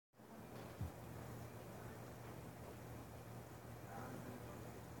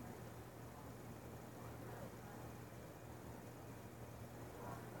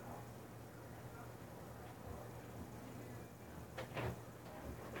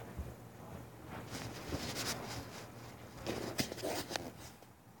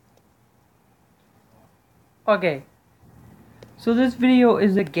Okay, so this video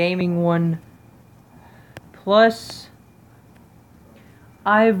is a gaming one. Plus,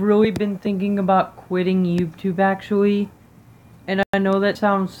 I've really been thinking about quitting YouTube actually. And I know that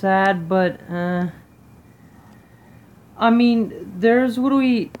sounds sad, but, I mean, there's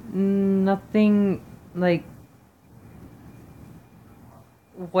literally nothing, like,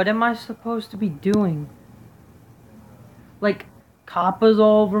 what am I supposed to be doing? Like, COPPA's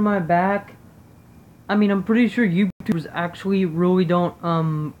all over my back. I mean, I'm pretty sure YouTubers actually really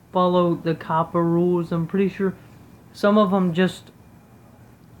don't, follow the COPPA rules. I'm pretty sure some of them just...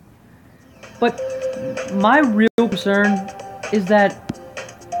 But my real concern is that,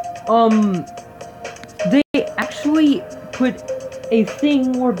 they actually put a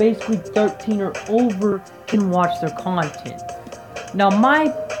thing where basically 13 or over can watch their content. Now,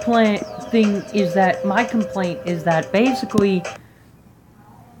 my complaint is that basically,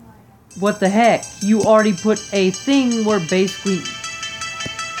 what the heck, you already put a thing where basically,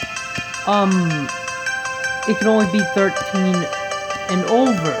 it can only be 13 and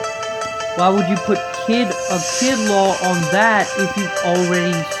over. Why would you put a kid law on that if you've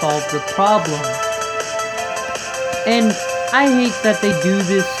already solved the problem? And I hate that they do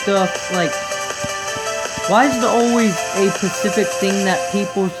this stuff, like, why is there always a specific thing that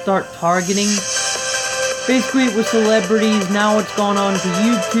people start targeting? Basically, with celebrities, now it's gone on to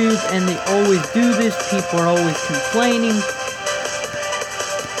YouTube, and they always do this. People are always complaining.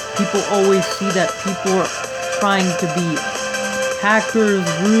 People always see that people are trying to be hackers,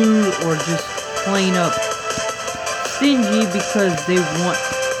 rude, or just plain up stingy because they want,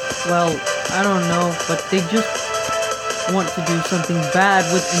 well, I don't know, but they just want to do something bad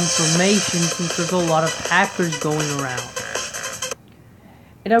with information since there's a lot of hackers going around.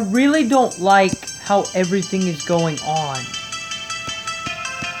 And I really don't like how everything is going on.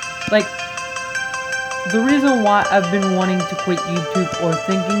 Like, the reason why I've been wanting to quit YouTube or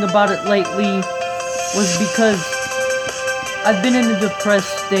thinking about it lately was because I've been in a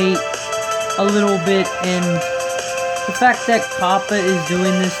depressed state a little bit, and the fact that COPPA is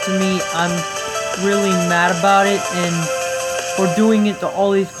doing this to me, I'm really mad about it, and for doing it to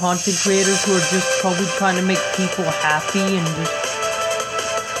all these content creators who are just probably trying to make people happy, and just,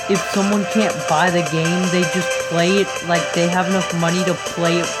 if someone can't buy the game, they just play it like they have enough money to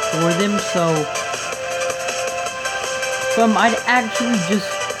play it for them, so I might actually just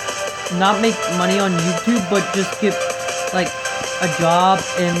not make money on YouTube, but just get, like, a job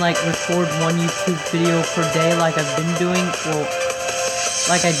and, like, record one YouTube video per day like I've been doing, well,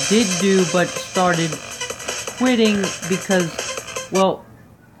 like I did do, but started quitting because, well,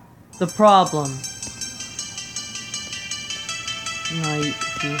 the problem. No, you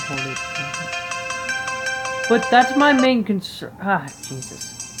hold it. But that's my main concern.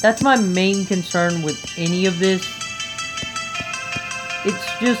 Jesus. That's my main concern with any of this.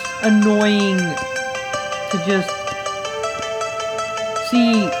 It's just annoying to just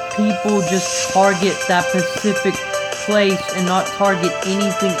see people just target that specific place and not target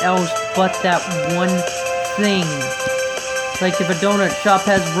anything else but that one thing. Like, if a donut shop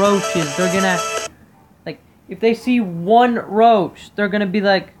has roaches, they're gonna, like, if they see one roach, they're gonna be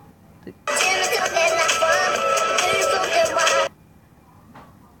like,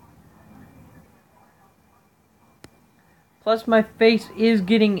 plus my face is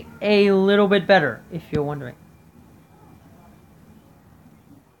getting a little bit better, if you're wondering.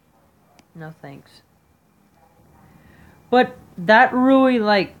 No thanks. But that really,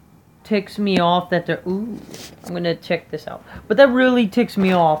 like, ticks me off that they're... Ooh, I'm gonna check this out. But that really ticks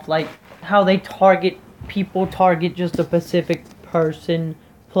me off, like, how they target just a specific person,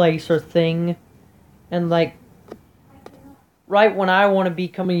 place, or thing. And, like, right when I want to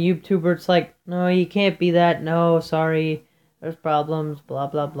become a YouTuber, it's like, no, you can't be that, no, sorry, there's problems, blah,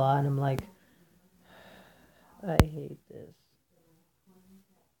 blah, blah. And I'm like, I hate this.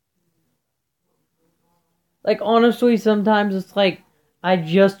 Like, honestly, sometimes it's like, I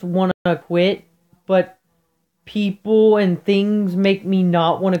just want to quit, but people and things make me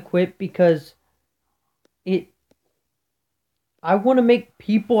not want to quit because I want to make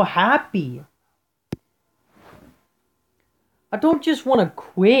people happy. I don't just want to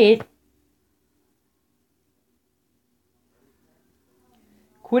quit.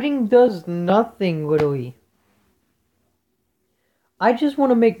 Quitting does nothing, literally. I just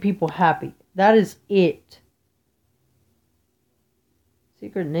want to make people happy. That is it.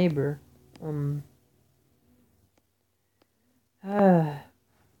 Secret neighbor.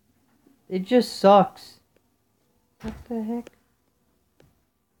 It just sucks. What the heck?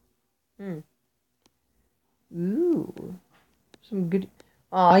 Ooh. Some good...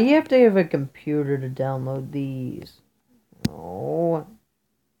 Aw, you have to have a computer to download these. Oh.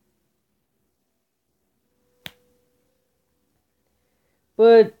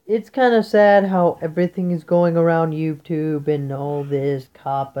 But it's kind of sad how everything is going around YouTube and all this,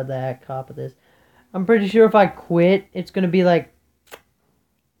 copy that, copy this. I'm pretty sure if I quit, it's gonna be like,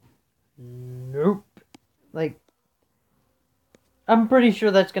 nope. Like, I'm pretty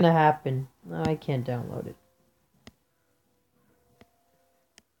sure that's gonna happen. I can't download it.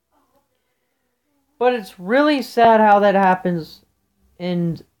 But it's really sad how that happens,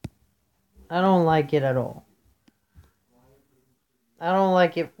 and I don't like it at all. I don't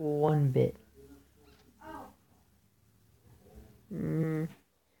like it one bit.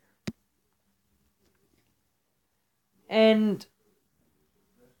 And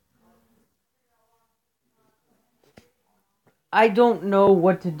I don't know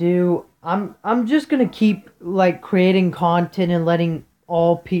what to do. I'm just gonna keep like creating content and letting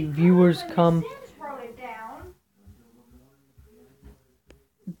all viewers come.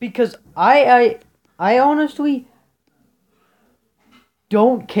 Because I honestly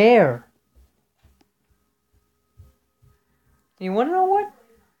don't care. You wanna know what?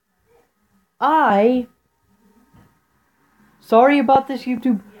 Sorry about this,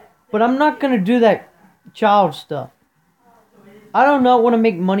 YouTube, but I'm not gonna do that child stuff. I do not want to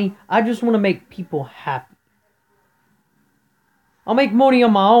make money. I just want to make people happy. I'll make money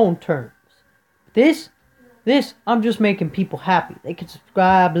on my own terms. This, I'm just making people happy. They can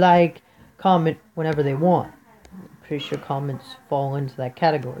subscribe, like, comment whenever they want. I'm pretty sure comments fall into that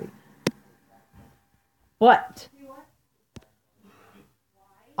category. But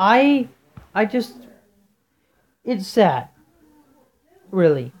I just, it's sad.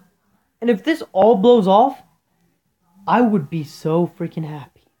 Really. And if this all blows off, I would be so freaking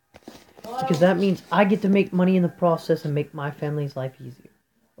happy. Because that means I get to make money in the process and make my family's life easier.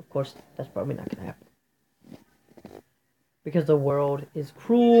 Of course, that's probably not going to happen. Because the world is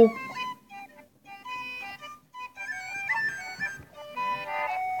cruel.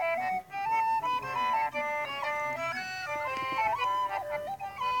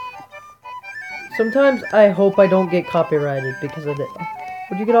 Sometimes I hope I don't get copyrighted because of it.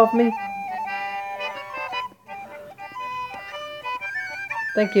 Would you get off me?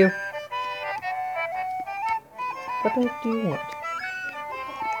 Thank you. What the heck do you want?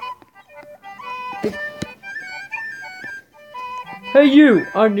 Hey you!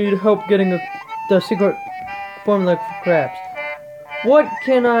 I need help getting the secret formula for crabs. What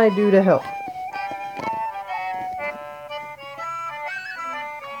can I do to help?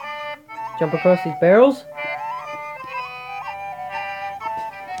 Jump across these barrels?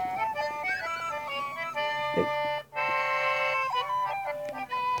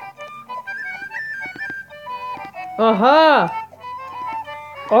 Aha!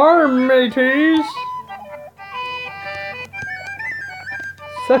 Arm, mateys!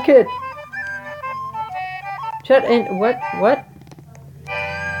 Suck it! Chet and what?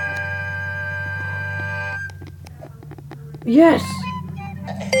 Yes!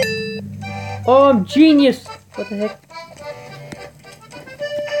 Oh, I'm genius! What the heck?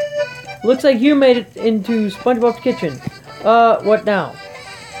 Looks like you made it into SpongeBob's kitchen. What now?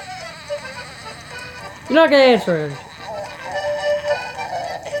 You're not gonna answer him.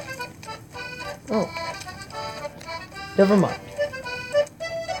 Oh. Never mind.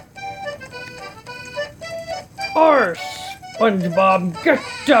 Arr, SpongeBob, get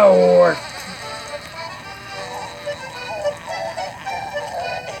to work!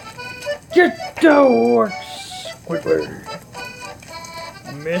 Get to work, Squidward!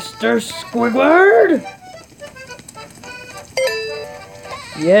 Mr. Squidward?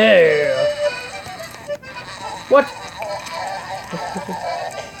 Yeah! What?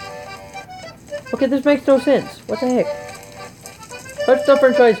 Okay, this makes no sense. What the heck? Touch the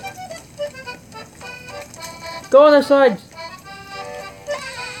french fries. Go on the sides.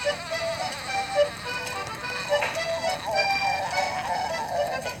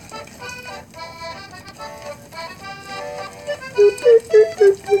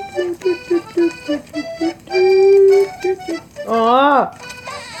 Ah!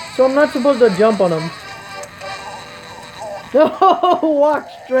 So I'm not supposed to jump on them. No! Walk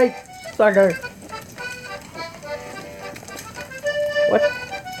straight, sucker. What?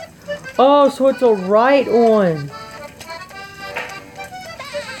 Oh, so it's a right one.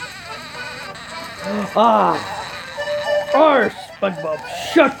 Ah! Arr, SpongeBob,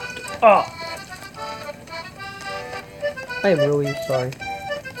 shut up! I am really sorry.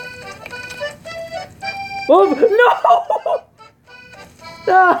 Oh, no!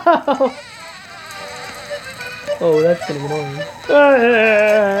 No! Oh, that's gonna be annoying.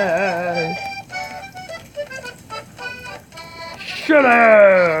 Shut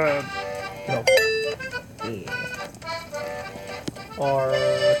up! No. Yeah. Or...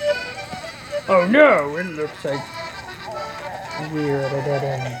 Oh no! It looks like we're at a dead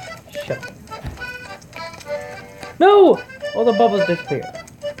end. Shut up. No! All the bubbles disappear.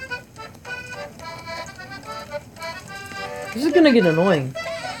 This is gonna get annoying.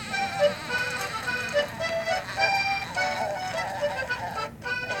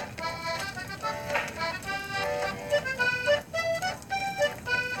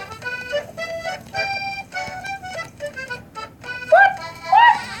 What?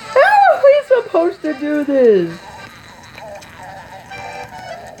 How are we supposed to do this?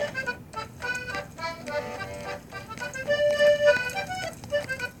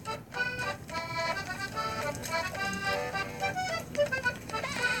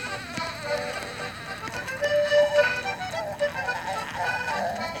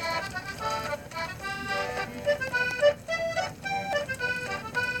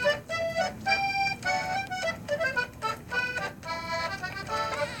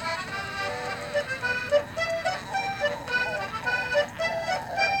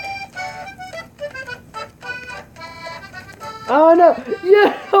 Oh no!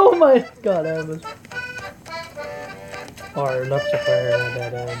 Yeah! Oh my god, I almost... Or looks like we're at a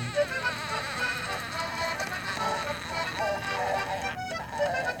dead end.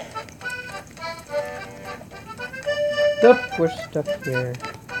 Nope, we're stuck here.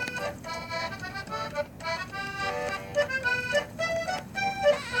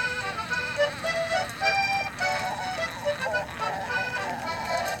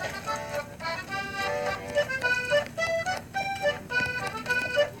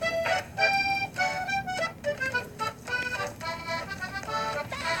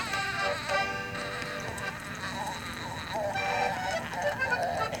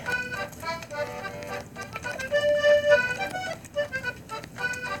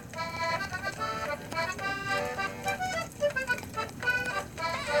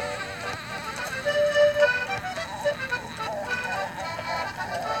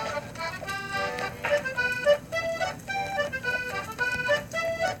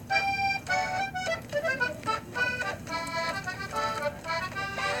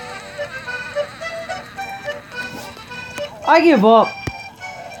 I give up.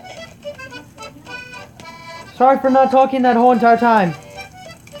 Sorry for not talking that whole entire time.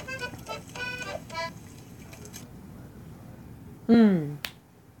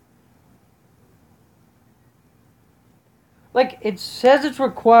 Like, it says it's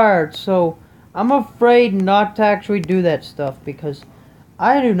required, so I'm afraid not to actually do that stuff because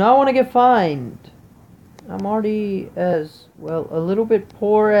I do not want to get fined. I'm already as, well, a little bit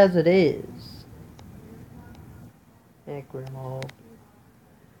poor as it is. Hey, Grandma.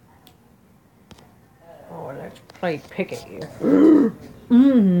 Oh, let's play pick it here.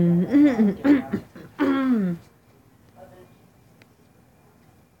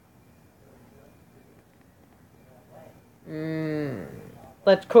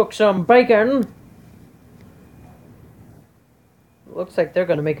 Let's cook some bacon. Looks like they're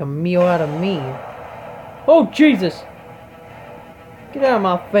gonna make a meal out of me. Oh, Jesus! Get out of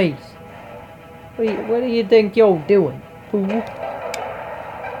my face. What do you think you're doing, fool?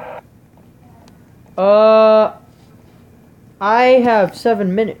 I have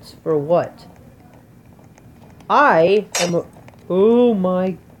 7 minutes for what? I am a... Oh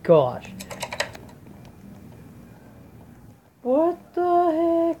my gosh. What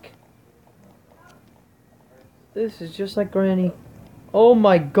the heck? This is just like Granny. Oh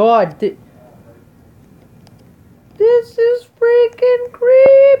my god. This is freaking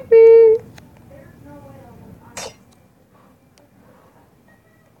creepy.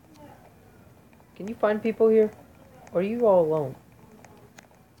 Can you find people here? Or are you all alone?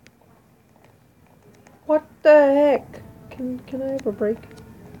 What the heck? Can I have a break?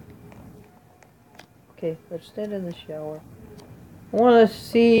 Okay, let's stand in the shower. I wanna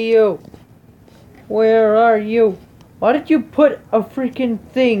see you. Where are you? Why did you put a freaking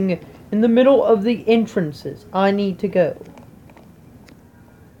thing in the middle of the entrances? I need to go.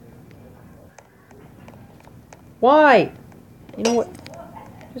 Why? You know what?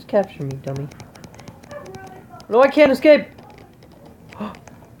 Just capture me, dummy. No, I can't escape!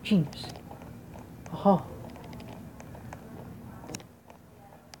 Genius. Aha.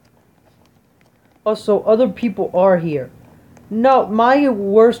 Also, other people are here. No, my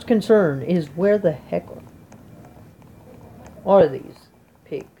worst concern is where the heck are these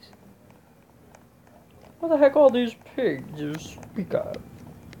pigs? Where the heck are these pigs you speak of?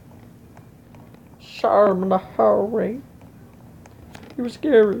 sorry, I'm in a hurry. You were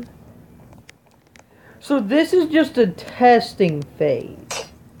scary. So this is just a testing phase.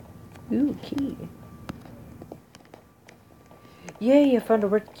 Ooh, key. Yay, I found a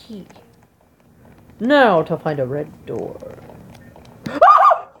red key. Now to find a red door.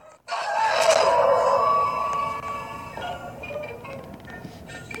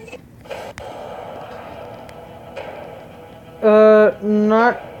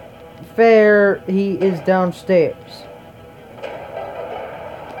 Not fair. He is downstairs.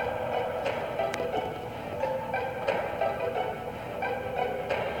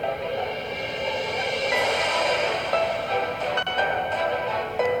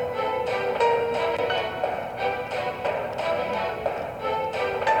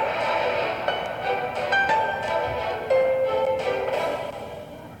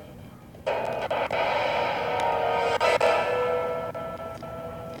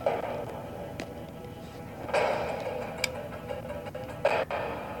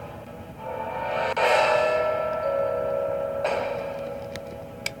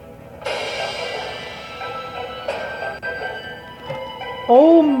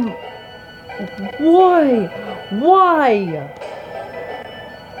 Oh, why? Why?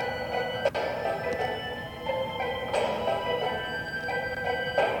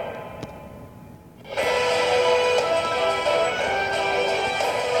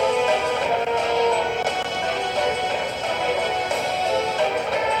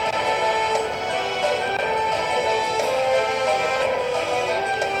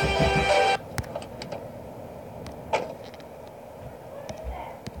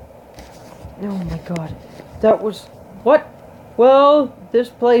 Oh my god. That was... What? Well, this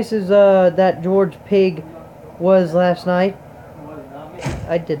place is, that George Pig was last night.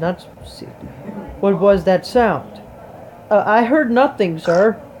 I did not see... What was that sound? I heard nothing,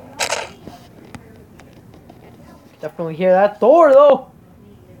 sir. Definitely hear that door, though.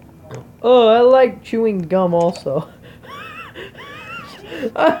 Oh, I like chewing gum also.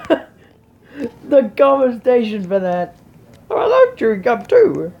 The gum station for that. Oh, I like chewing gum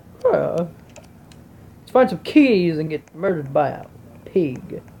too. Let's find some keys and get murdered by a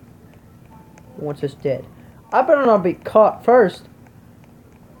pig. Once it's dead. I better not be caught first.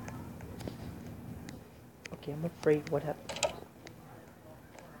 Okay, I'm afraid what happened.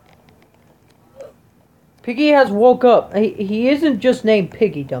 Piggy has woke up. He isn't just named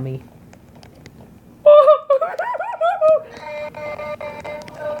Piggy, dummy.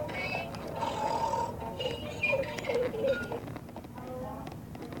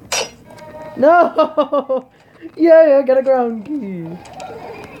 No! Yeah, I got a ground key.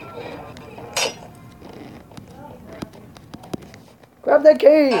 Grab that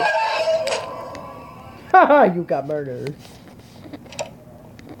key! Haha, you got murdered.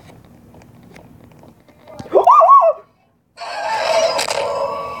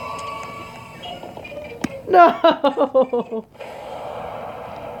 No!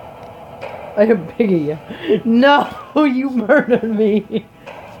 I am Piggy. No, you murdered me.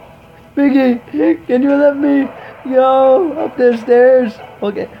 Piggy, can you let me go up the stairs?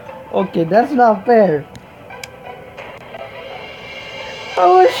 Okay, okay, that's not fair. I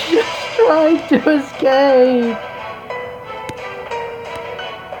was just trying to escape.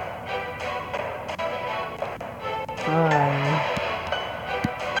 Hi.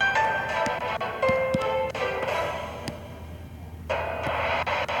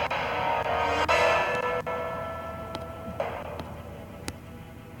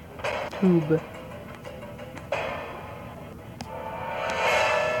 Tube.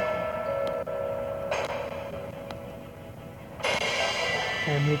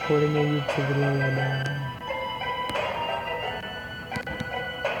 I'm recording a YouTube video right now.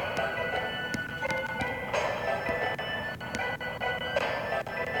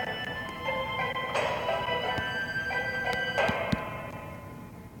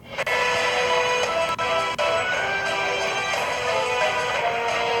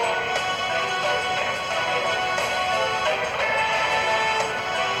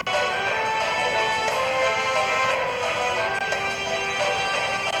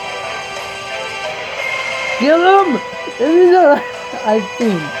 Kill him! This is a... I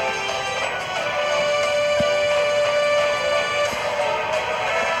think.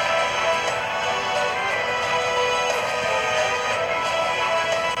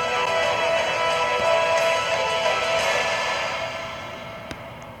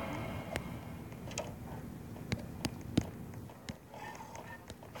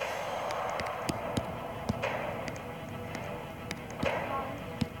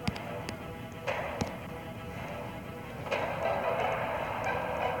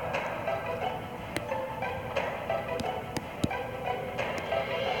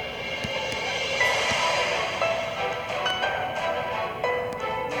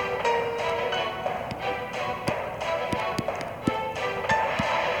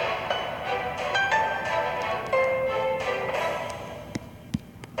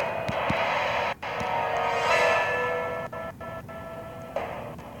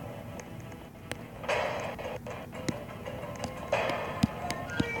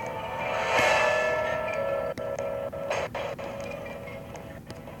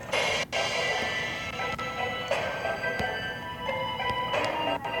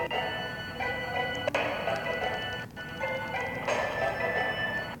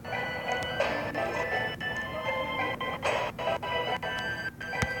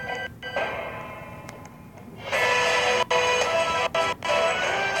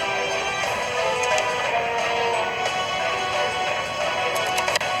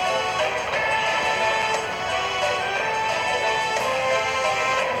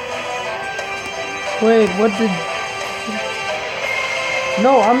 Wait, what did...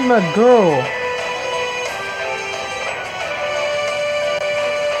 No, I'm a girl.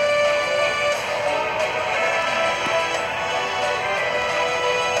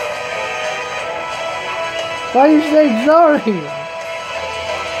 Why are you saying sorry?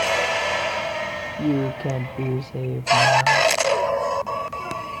 You can't be saved now.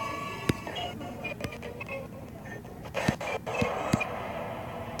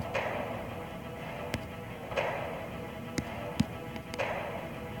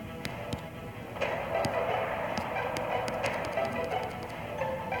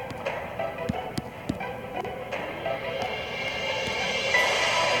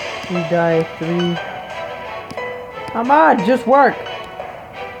 You die 3. Come on, just work.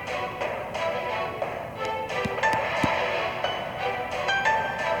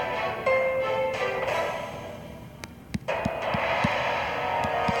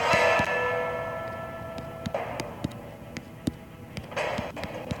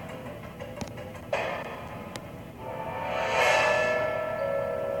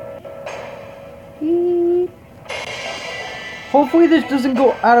 Hopefully this doesn't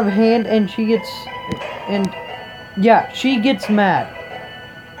go out of hand and she gets... And... Yeah, she gets mad.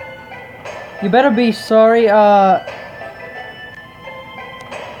 You better be sorry, I'm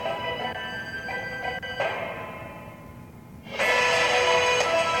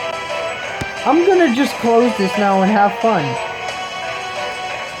gonna just close this now and have fun.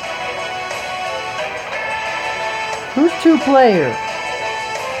 Who's 2-player?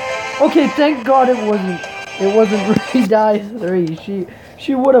 Okay, thank God it wasn't Ruby Die 3.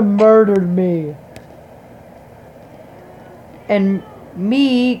 She would have murdered me. And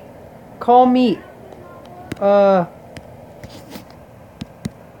me, call me, what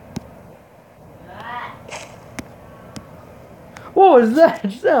was that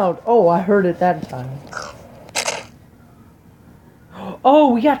sound? Oh, I heard it that time.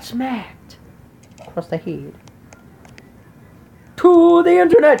 Oh, we got smacked across the head. To the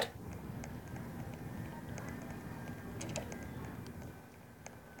internet.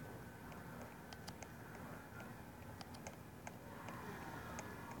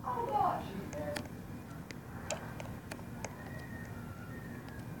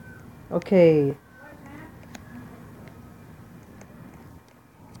 Okay.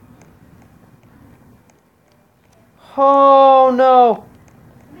 Oh no.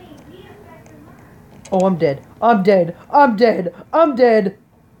 Oh, I'm dead. I'm dead. I'm dead. I'm dead.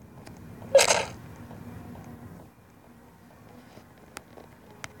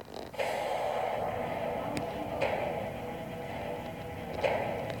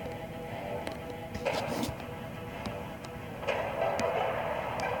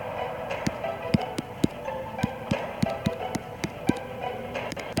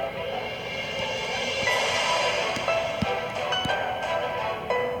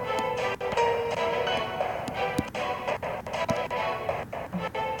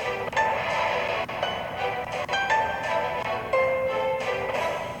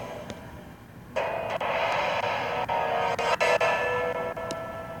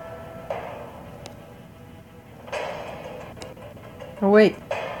 Oh, wait.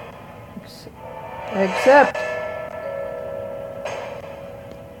 Accept.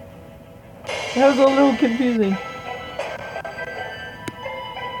 That was a little confusing.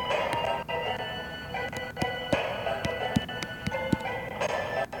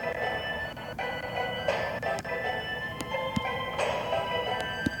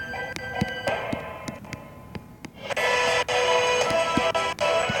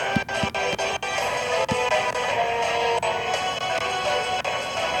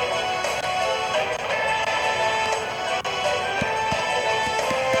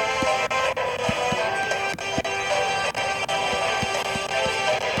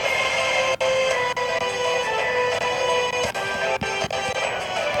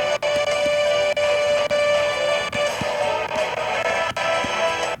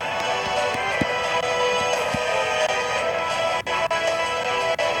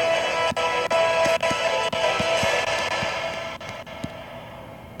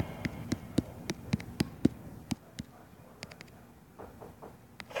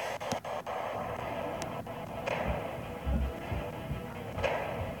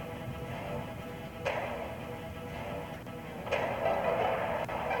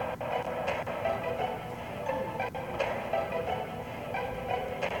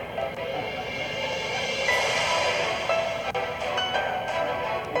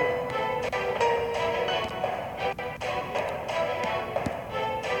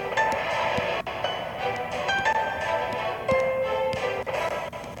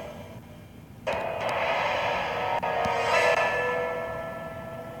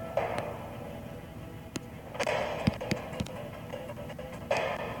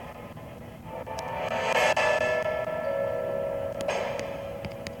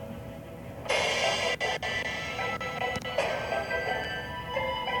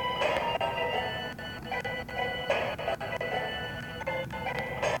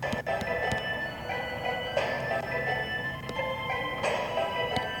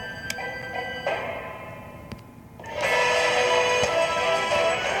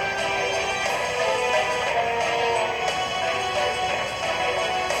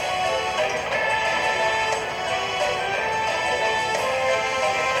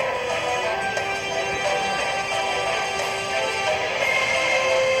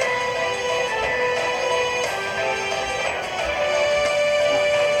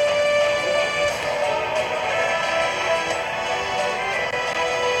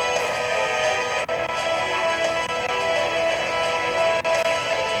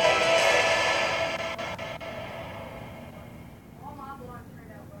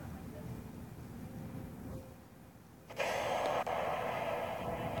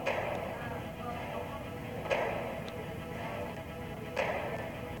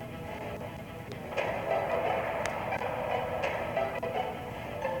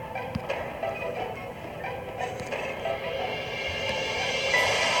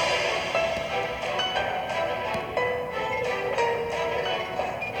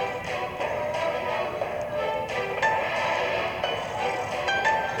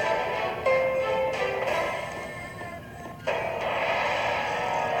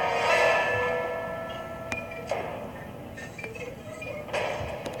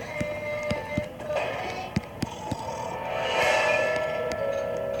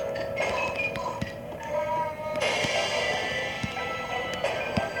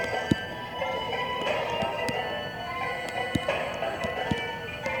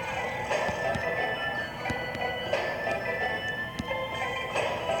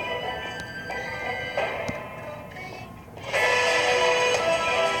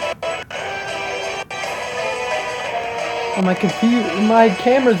 Oh, my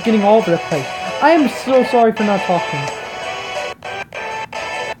camera's getting all over the place. I am so sorry for not talking.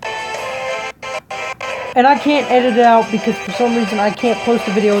 And I can't edit it out because for some reason I can't post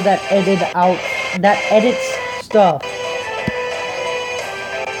a video that edits stuff.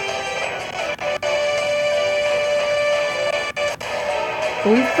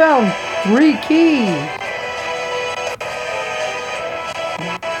 So we found 3 keys.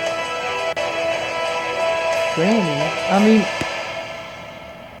 Granny, I mean...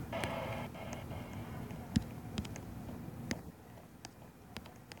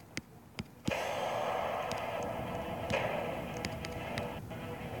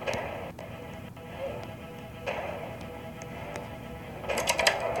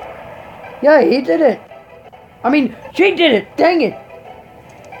 Yeah, he did it. I mean, she did it. Dang it.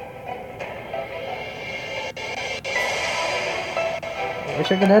 I wish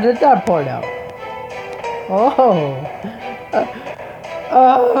I could edit that part out. Oh.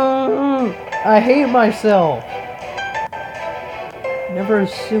 I hate myself. Never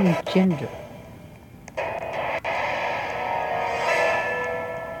assume gender.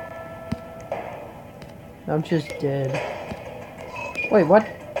 I'm just dead. Wait, what?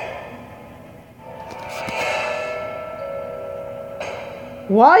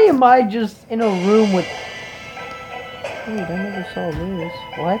 Why am I just in a room with... Wait, I never saw this.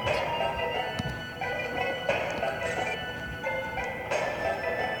 What?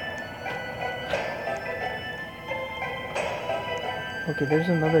 Okay, there's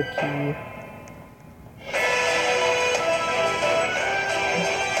another key.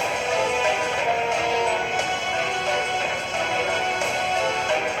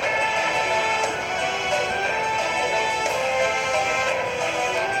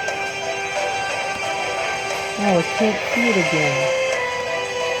 Oh, I can't see it again.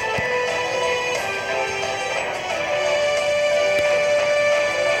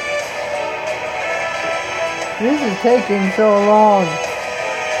 This is taking so long.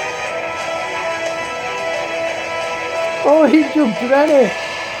 Oh, he jumped Granny.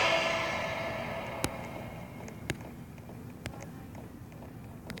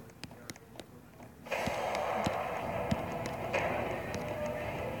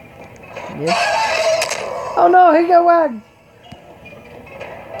 Yes. Oh no, he got whacked.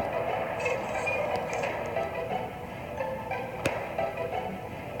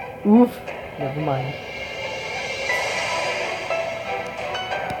 Oof. Never mind.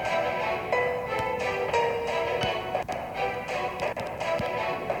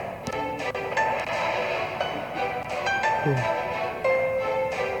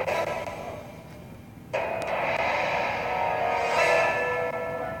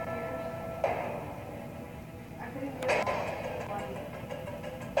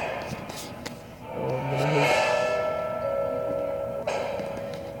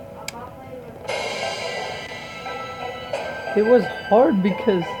 It was hard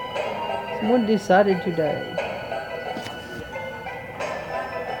because someone decided to die.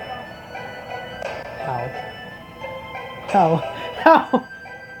 How? How?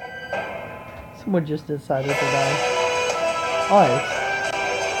 Someone just decided to die. Us.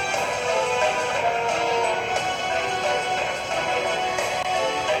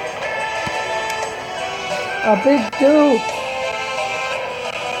 A big dude.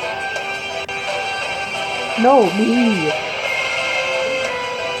 No, me.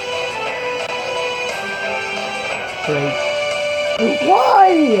 Great.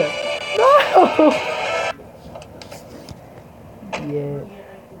 Why? No! Yeah.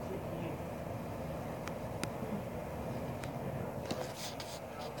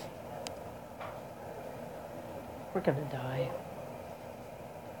 We're gonna die.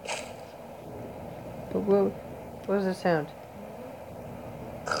 But what was the sound?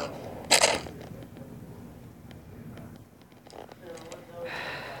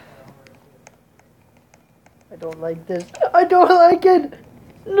 I don't like this. I don't like it!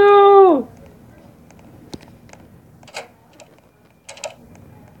 No!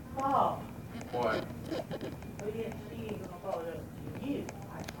 Oh. What?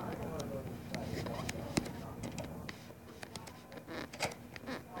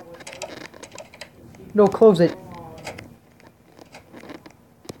 No, close it.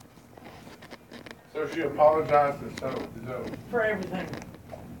 So she apologized For everything.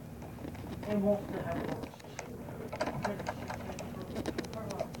 And wants to have a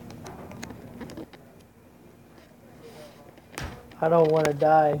I don't want to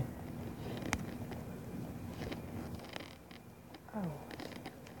die. Ow.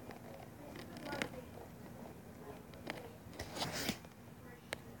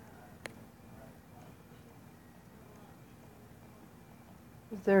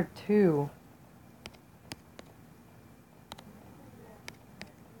 up there too.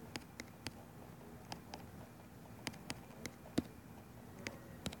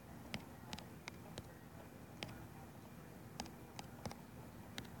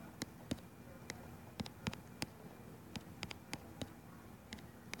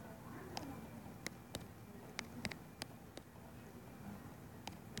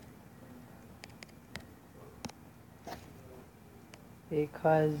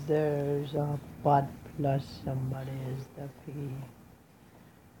 Because there's a bot plus somebody is the piggy.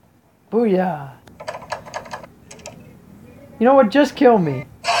 Booyah! You know what? Just kill me.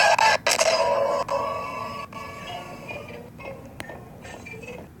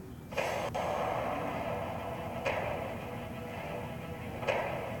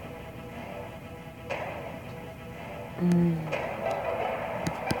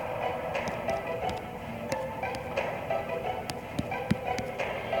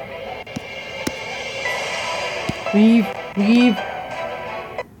 Leave, leave.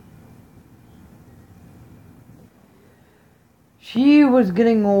 She was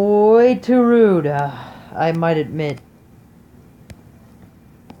getting way too rude, I might admit.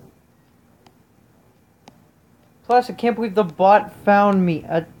 Plus, I can't believe the bot found me.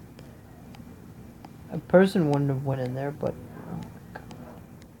 A person wouldn't have went in there, but... oh my God.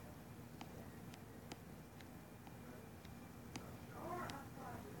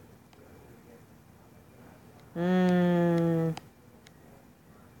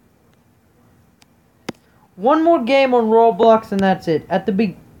 One more game on Roblox and that's it. At the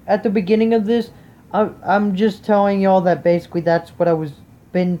beginning of this, I'm just telling y'all that basically that's what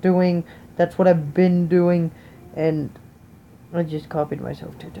been doing. That's what I've been doing, and I just copied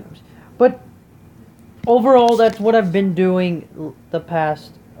myself 2 times. But overall, that's what I've been doing the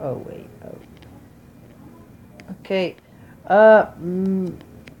past. Oh wait. Oh. Okay. I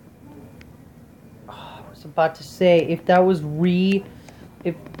was about to say if that was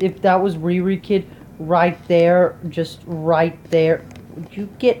if that was Riri Kid. Right there, just right there. Would you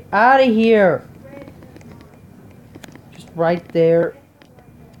get out of here? Just right there.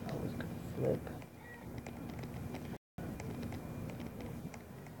 I was gonna flip.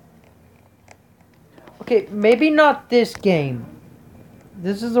 Okay, maybe not this game.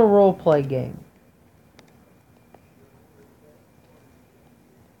 This is a roleplay game.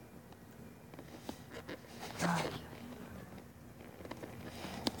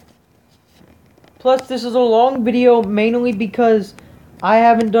 Plus, this is a long video mainly because I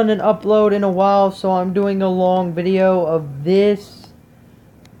haven't done an upload in a while, so I'm doing a long video of this.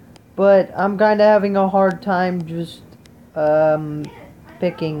 But I'm kind of having a hard time just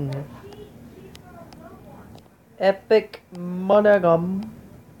picking Epic Monogams.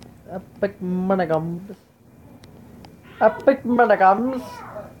 Epic Monogams. Epic Monogams.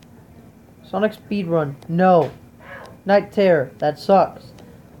 Sonic Speedrun. No. Night Terror. That sucks.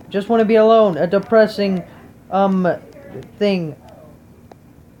 Just want to be alone. A depressing, thing.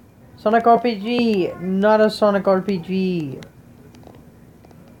 Sonic RPG. Not a Sonic RPG.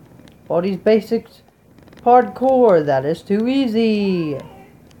 Baldi's Basics. Hardcore. That is too easy.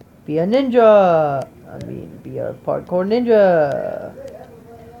 Be a ninja. Be a parkour ninja.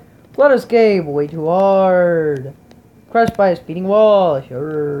 Flood Escape. Way too hard. Crash by a speeding wall.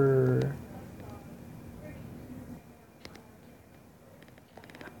 Sure.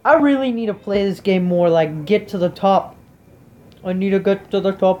 I really need to play this game more, like, get to the top. I need to get to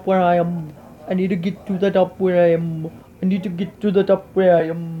the top where I am. I need to get to the top where I am. I need to get to the top where I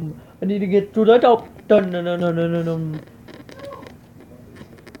am. I need to get to the top. Dun, dun, dun, dun, dun, dun.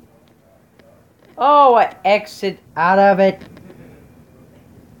 Oh, I exit out of it.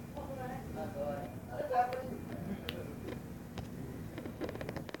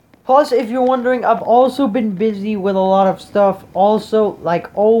 Plus, if you're wondering, I've also been busy with a lot of stuff, also, like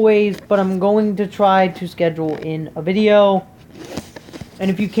always, but I'm going to try to schedule in a video. And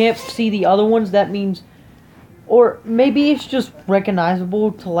if you can't see the other ones, that means, or maybe it's just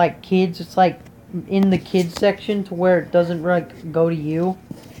recognizable to, like, kids. It's, like, in the kids section to where it doesn't, like, go to you.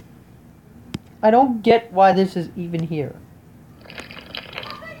 I don't get why this is even here.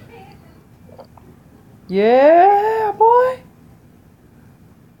 Yeah, boy.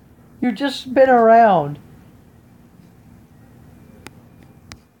 You just spin around.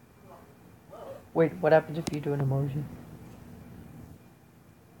 Wait, what happens if you do an emoji?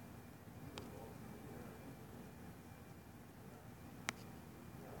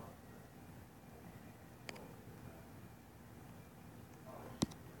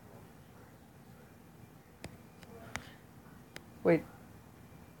 Wait.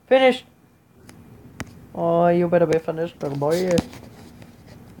 Finished! Oh, you better be finished, little boy.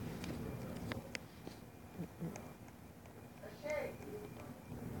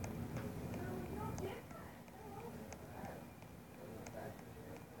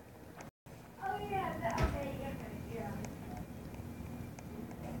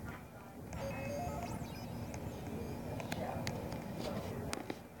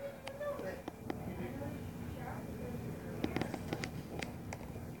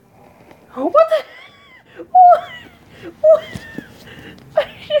 What the? What? I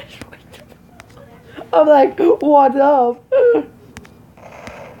just went to- I'm like, what's up?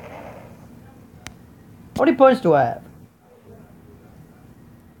 How many points do I have?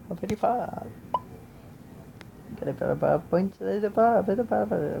 55. Get about points.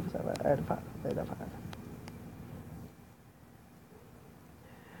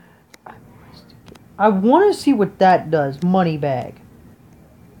 I want to see what that does. Money bag.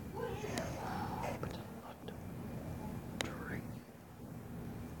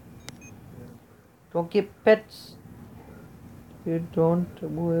 Don't get pets. You don't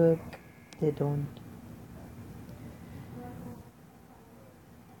work. They don't.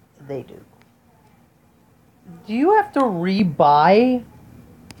 They do. Do you have to rebuy?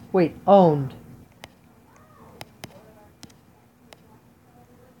 Wait, owned.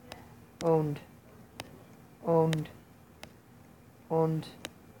 Owned. Owned. Owned.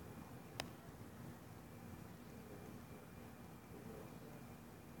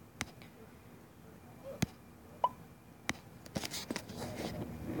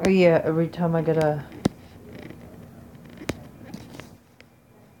 Oh yeah, every time I get a...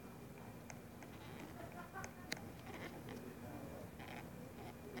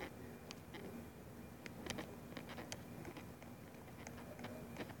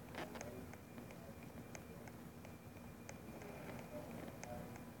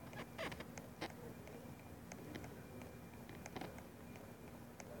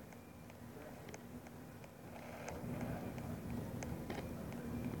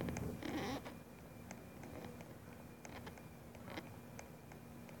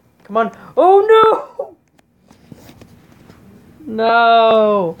 Come on. Oh no!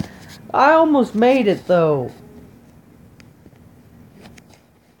 No! I almost made it though.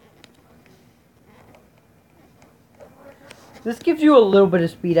 This gives you a little bit of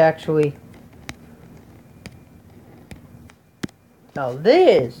speed actually. Now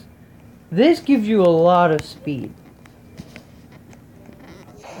this gives you a lot of speed.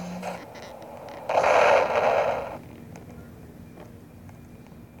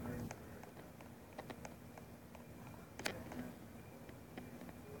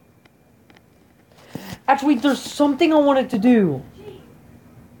 Actually, there's something I wanted to do.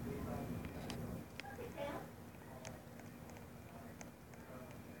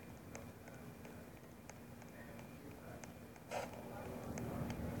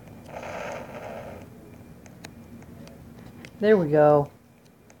 There we go.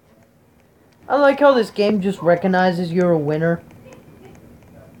 I like how this game just recognizes you're a winner.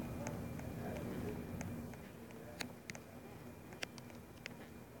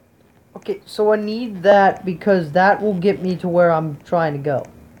 Okay, so I need that because that will get me to where I'm trying to go.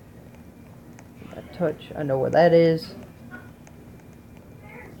 Touch, I know where that is.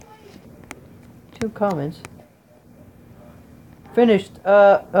 2 comments. Finished.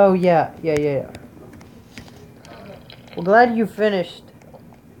 Oh yeah. Well, glad you finished.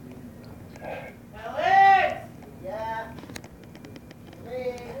 Alex! Yeah.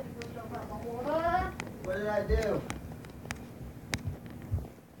 Me. What did I do?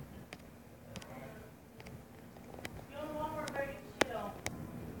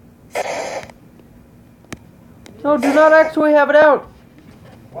 No, do not actually have it out.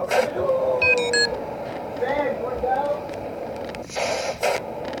 What did I do? Babe, what go?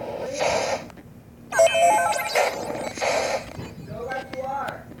 Go like you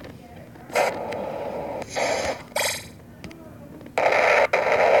are.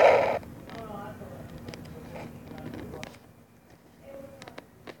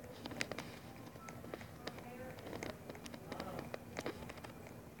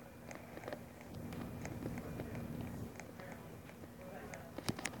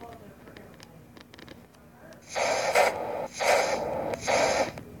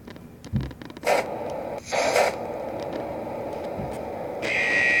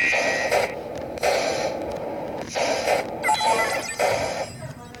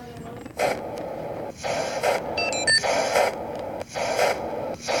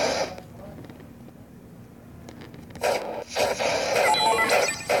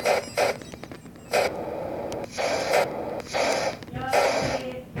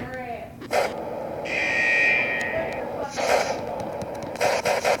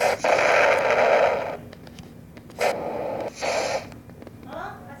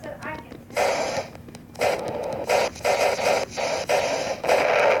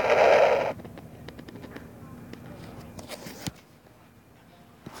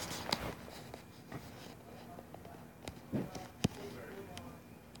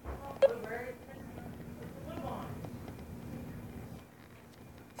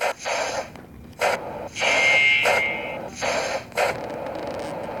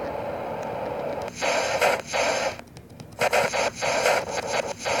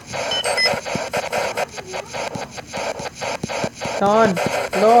 Come on,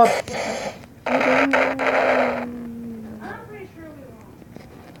 blow up. I'm pretty sure we won't.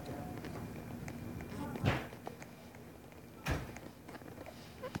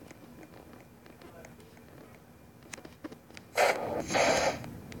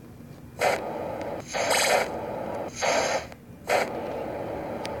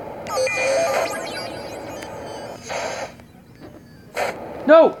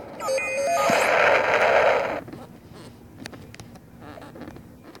 No!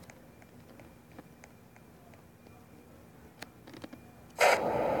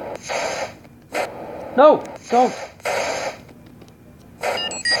 No! Don't!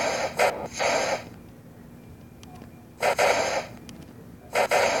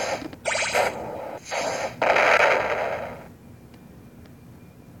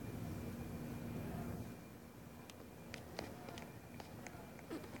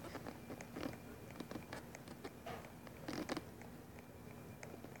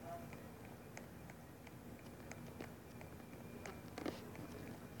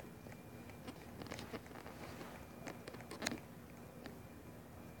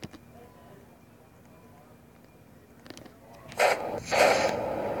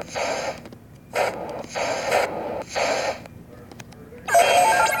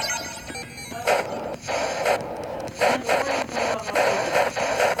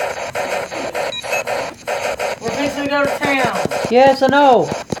 We're fixing to go to town. Yes, I know.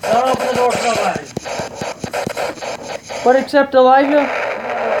 Don't open the door for nobody. But except Elijah?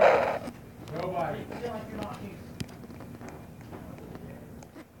 Nobody. You feel like you're not here.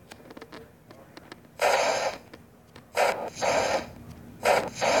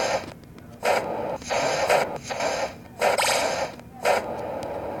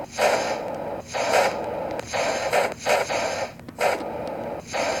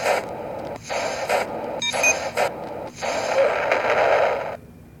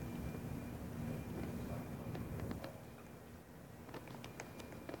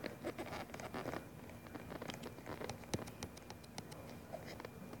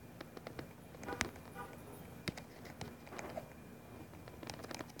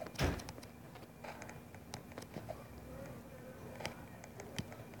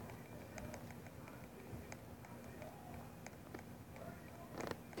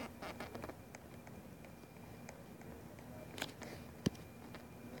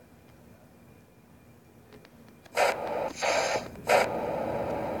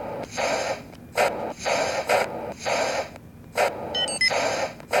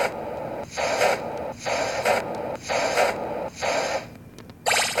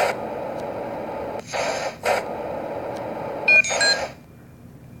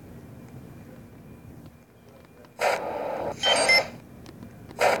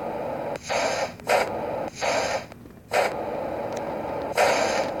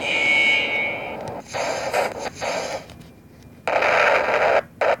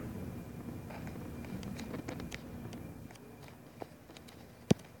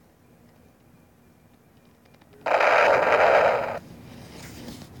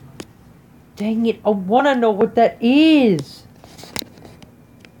 Dang it, I wanna know what that is.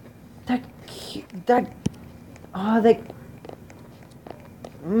 That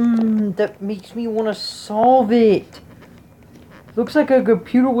that makes me wanna solve it. Looks like a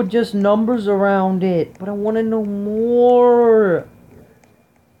computer with just numbers around it, but I wanna know more.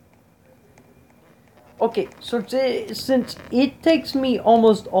 Okay, so since it takes me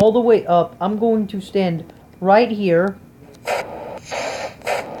almost all the way up, I'm going to stand right here.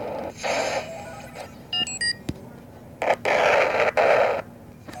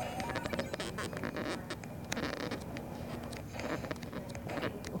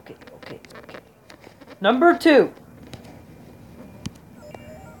 Okay. Number 2.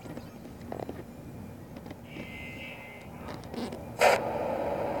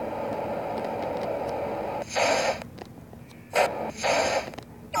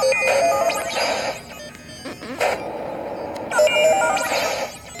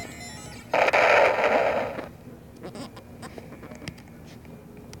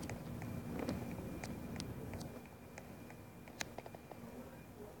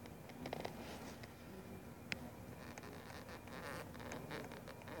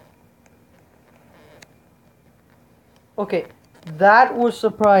 Okay, that was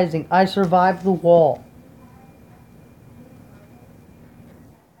surprising. I survived the wall.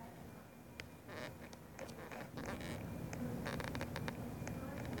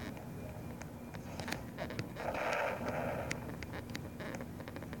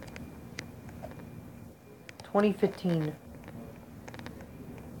 (2015)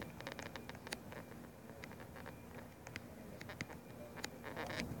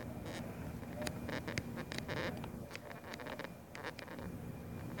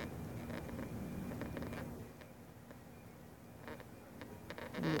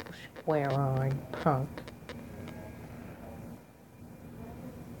 You square-eyed punk.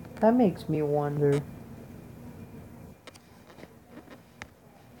 That makes me wonder.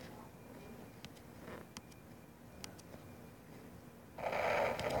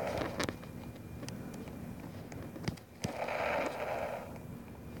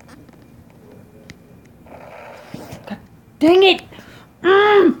 God dang it!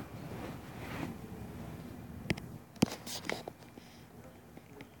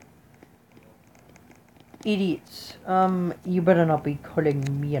 Idiots. You better not be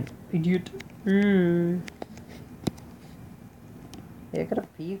calling me an idiot. Yeah, I got a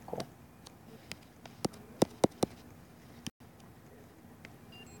vehicle.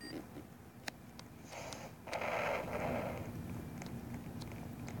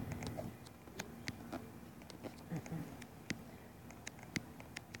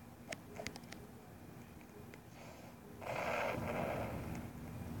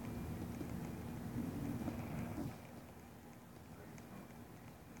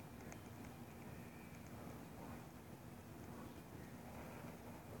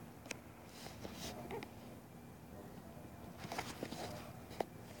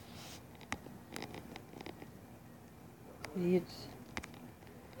 Idiots.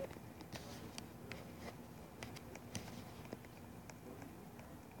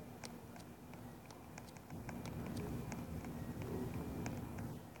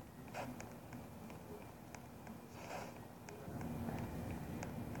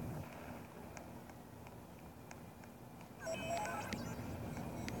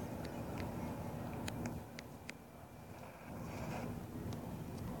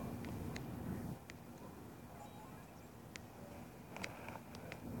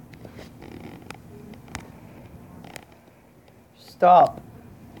 Stop.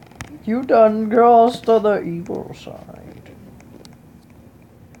 You done crossed to the evil side.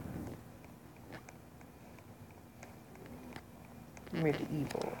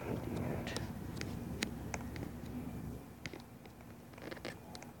 Medieval idiot.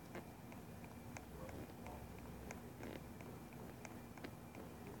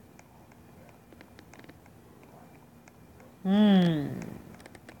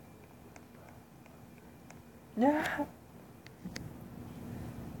 Yeah.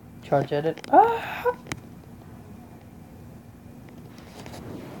 Charge edit.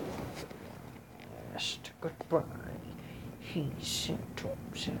 Just goodbye. He said to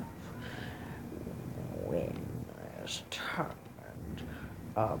himself, when there's time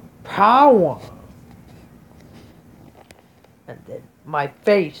of power. And then my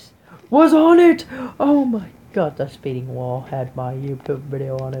face was on it. Oh my god, the speeding wall had my YouTube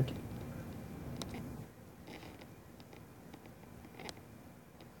video on it.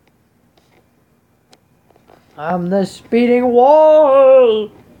 I'm the speeding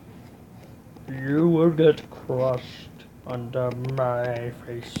wall. You will get crushed under my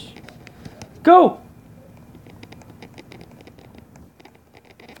face. Go!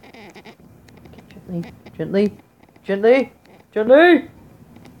 Gently, gently, gently, gently.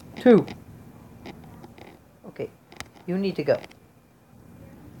 2. Okay, you need to go.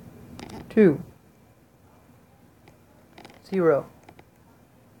 2. 0.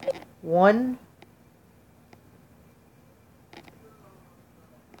 1.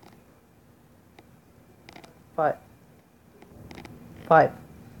 5. 5.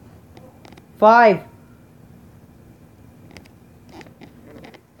 5.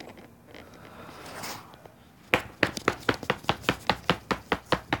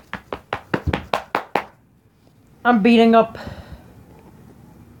 I'm beating up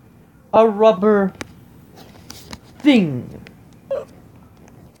a rubber thing.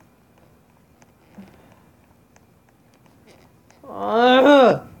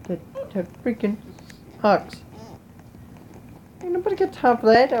 The freaking hucks. Ain't nobody got time for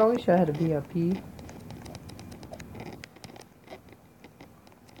that. I wish I had a VIP.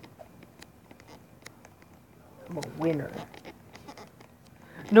 I'm a winner.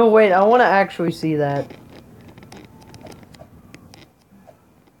 No, wait, I want to actually see that.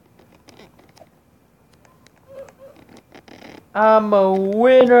 I'm a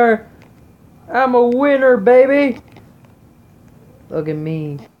winner. I'm a winner, baby. Look at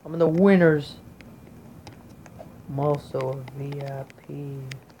me. I'm in the winners. I'm also a VIP.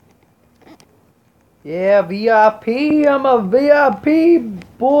 Yeah, VIP. I'm a VIP,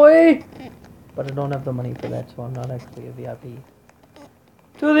 boy. But I don't have the money for that, so I'm not actually a VIP.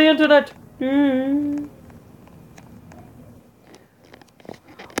 To the internet.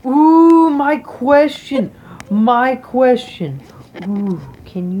 Ooh, my question. My question. Ooh,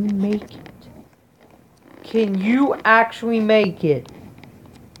 can you make it? Can you actually make it?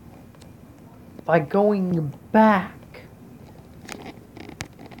 by going back.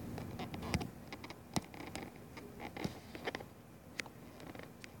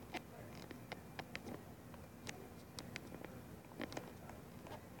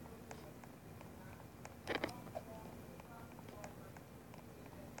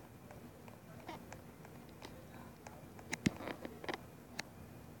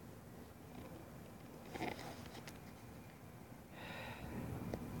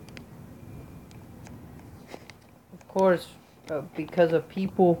 Of course, because of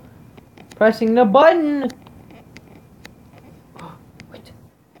people pressing the button. Wait.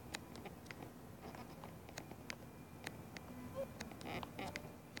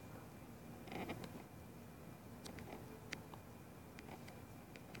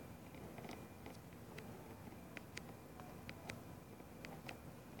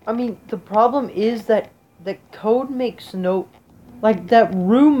 I mean, the problem is that the code makes no, like, that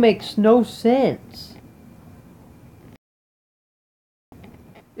room makes no sense.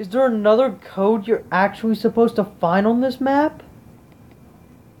 Is there another code you're actually supposed to find on this map?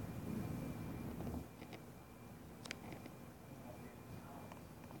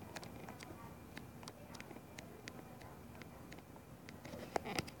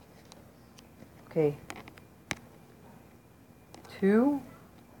 Okay. 2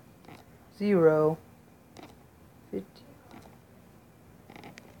 0 50.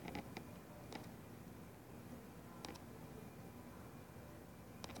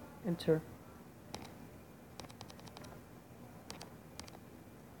 Enter.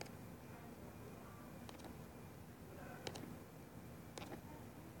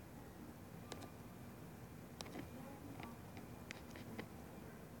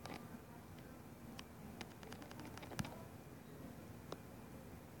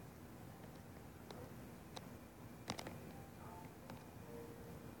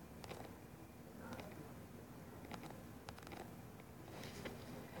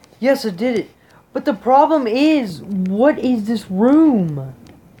 Yes, I did it. But the problem is, what is this room?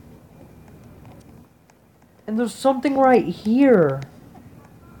 And there's something right here.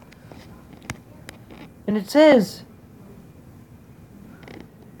 And it says...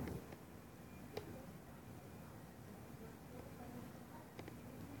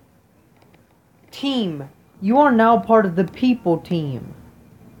 Team, you are now part of the people team.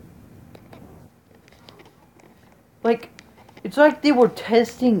 Like... It's like they were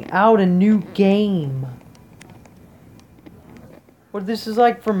testing out a new game. Or this is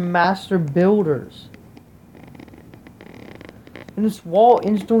like for master builders. And this wall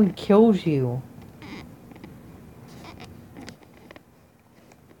instantly kills you.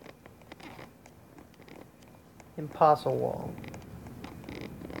 Impossible wall.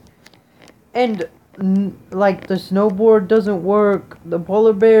 And like the snowboard doesn't work. The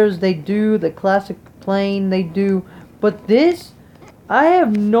polar bears, they do. The classic plane, they do. But this, I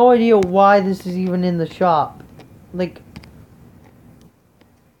have no idea why this is even in the shop. Like,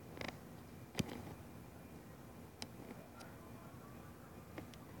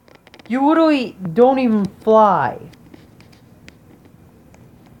 you literally don't even fly.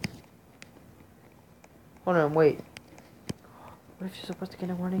 Hold on, wait. What if you're supposed to get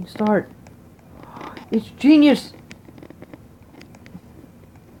a running start? It's genius!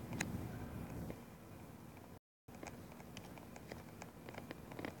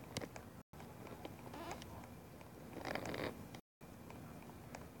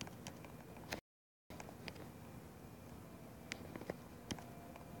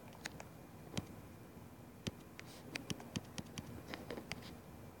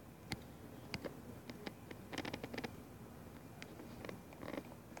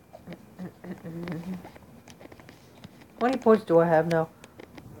 How many points do I have now?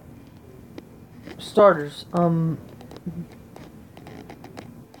 Starters,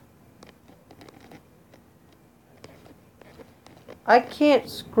 I can't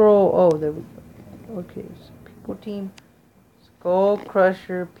scroll. Oh, there we go. Okay, so people team, Skull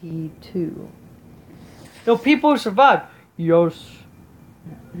Crusher P2. No, people survived. Yes.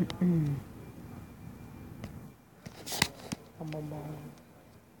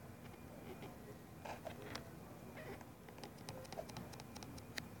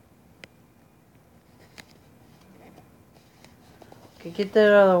 Okay, get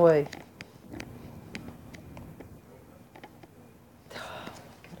that out of the way.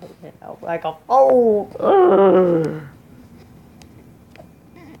 Like a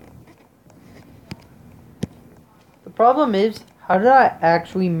The problem is, how did I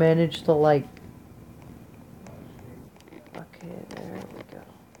actually manage to like? Okay, there we go.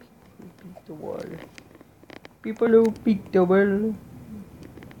 People who beat the world. People who beat the world.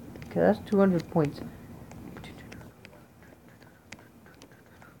 Okay, that's 200 points.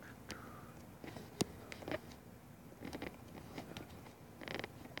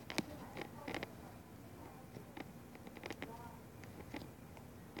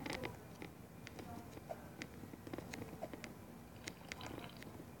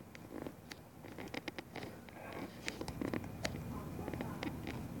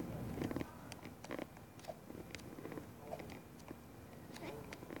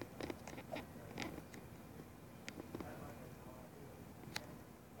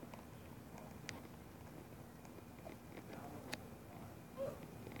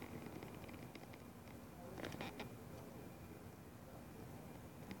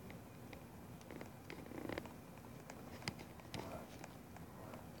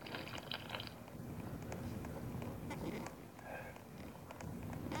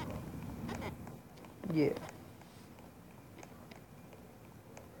 Yeah.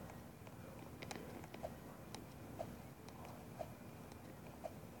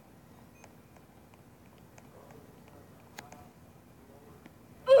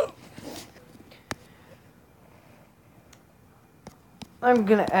 I'm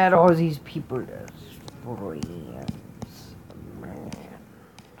gonna add all these people as friends. Man.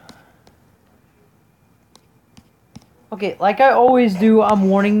 Okay, like I always do, I'm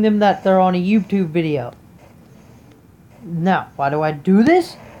warning them that they're on a YouTube video. Now, why do I do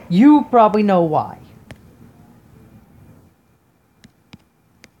this? You probably know why.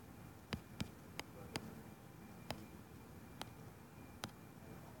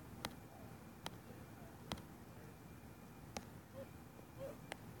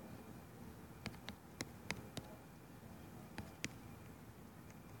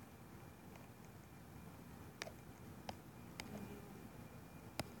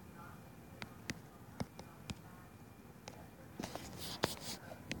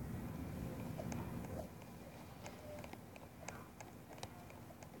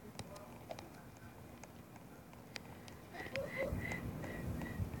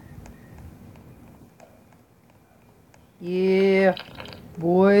 Yeah,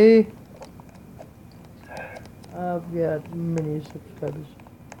 boy. I've got many subscribers.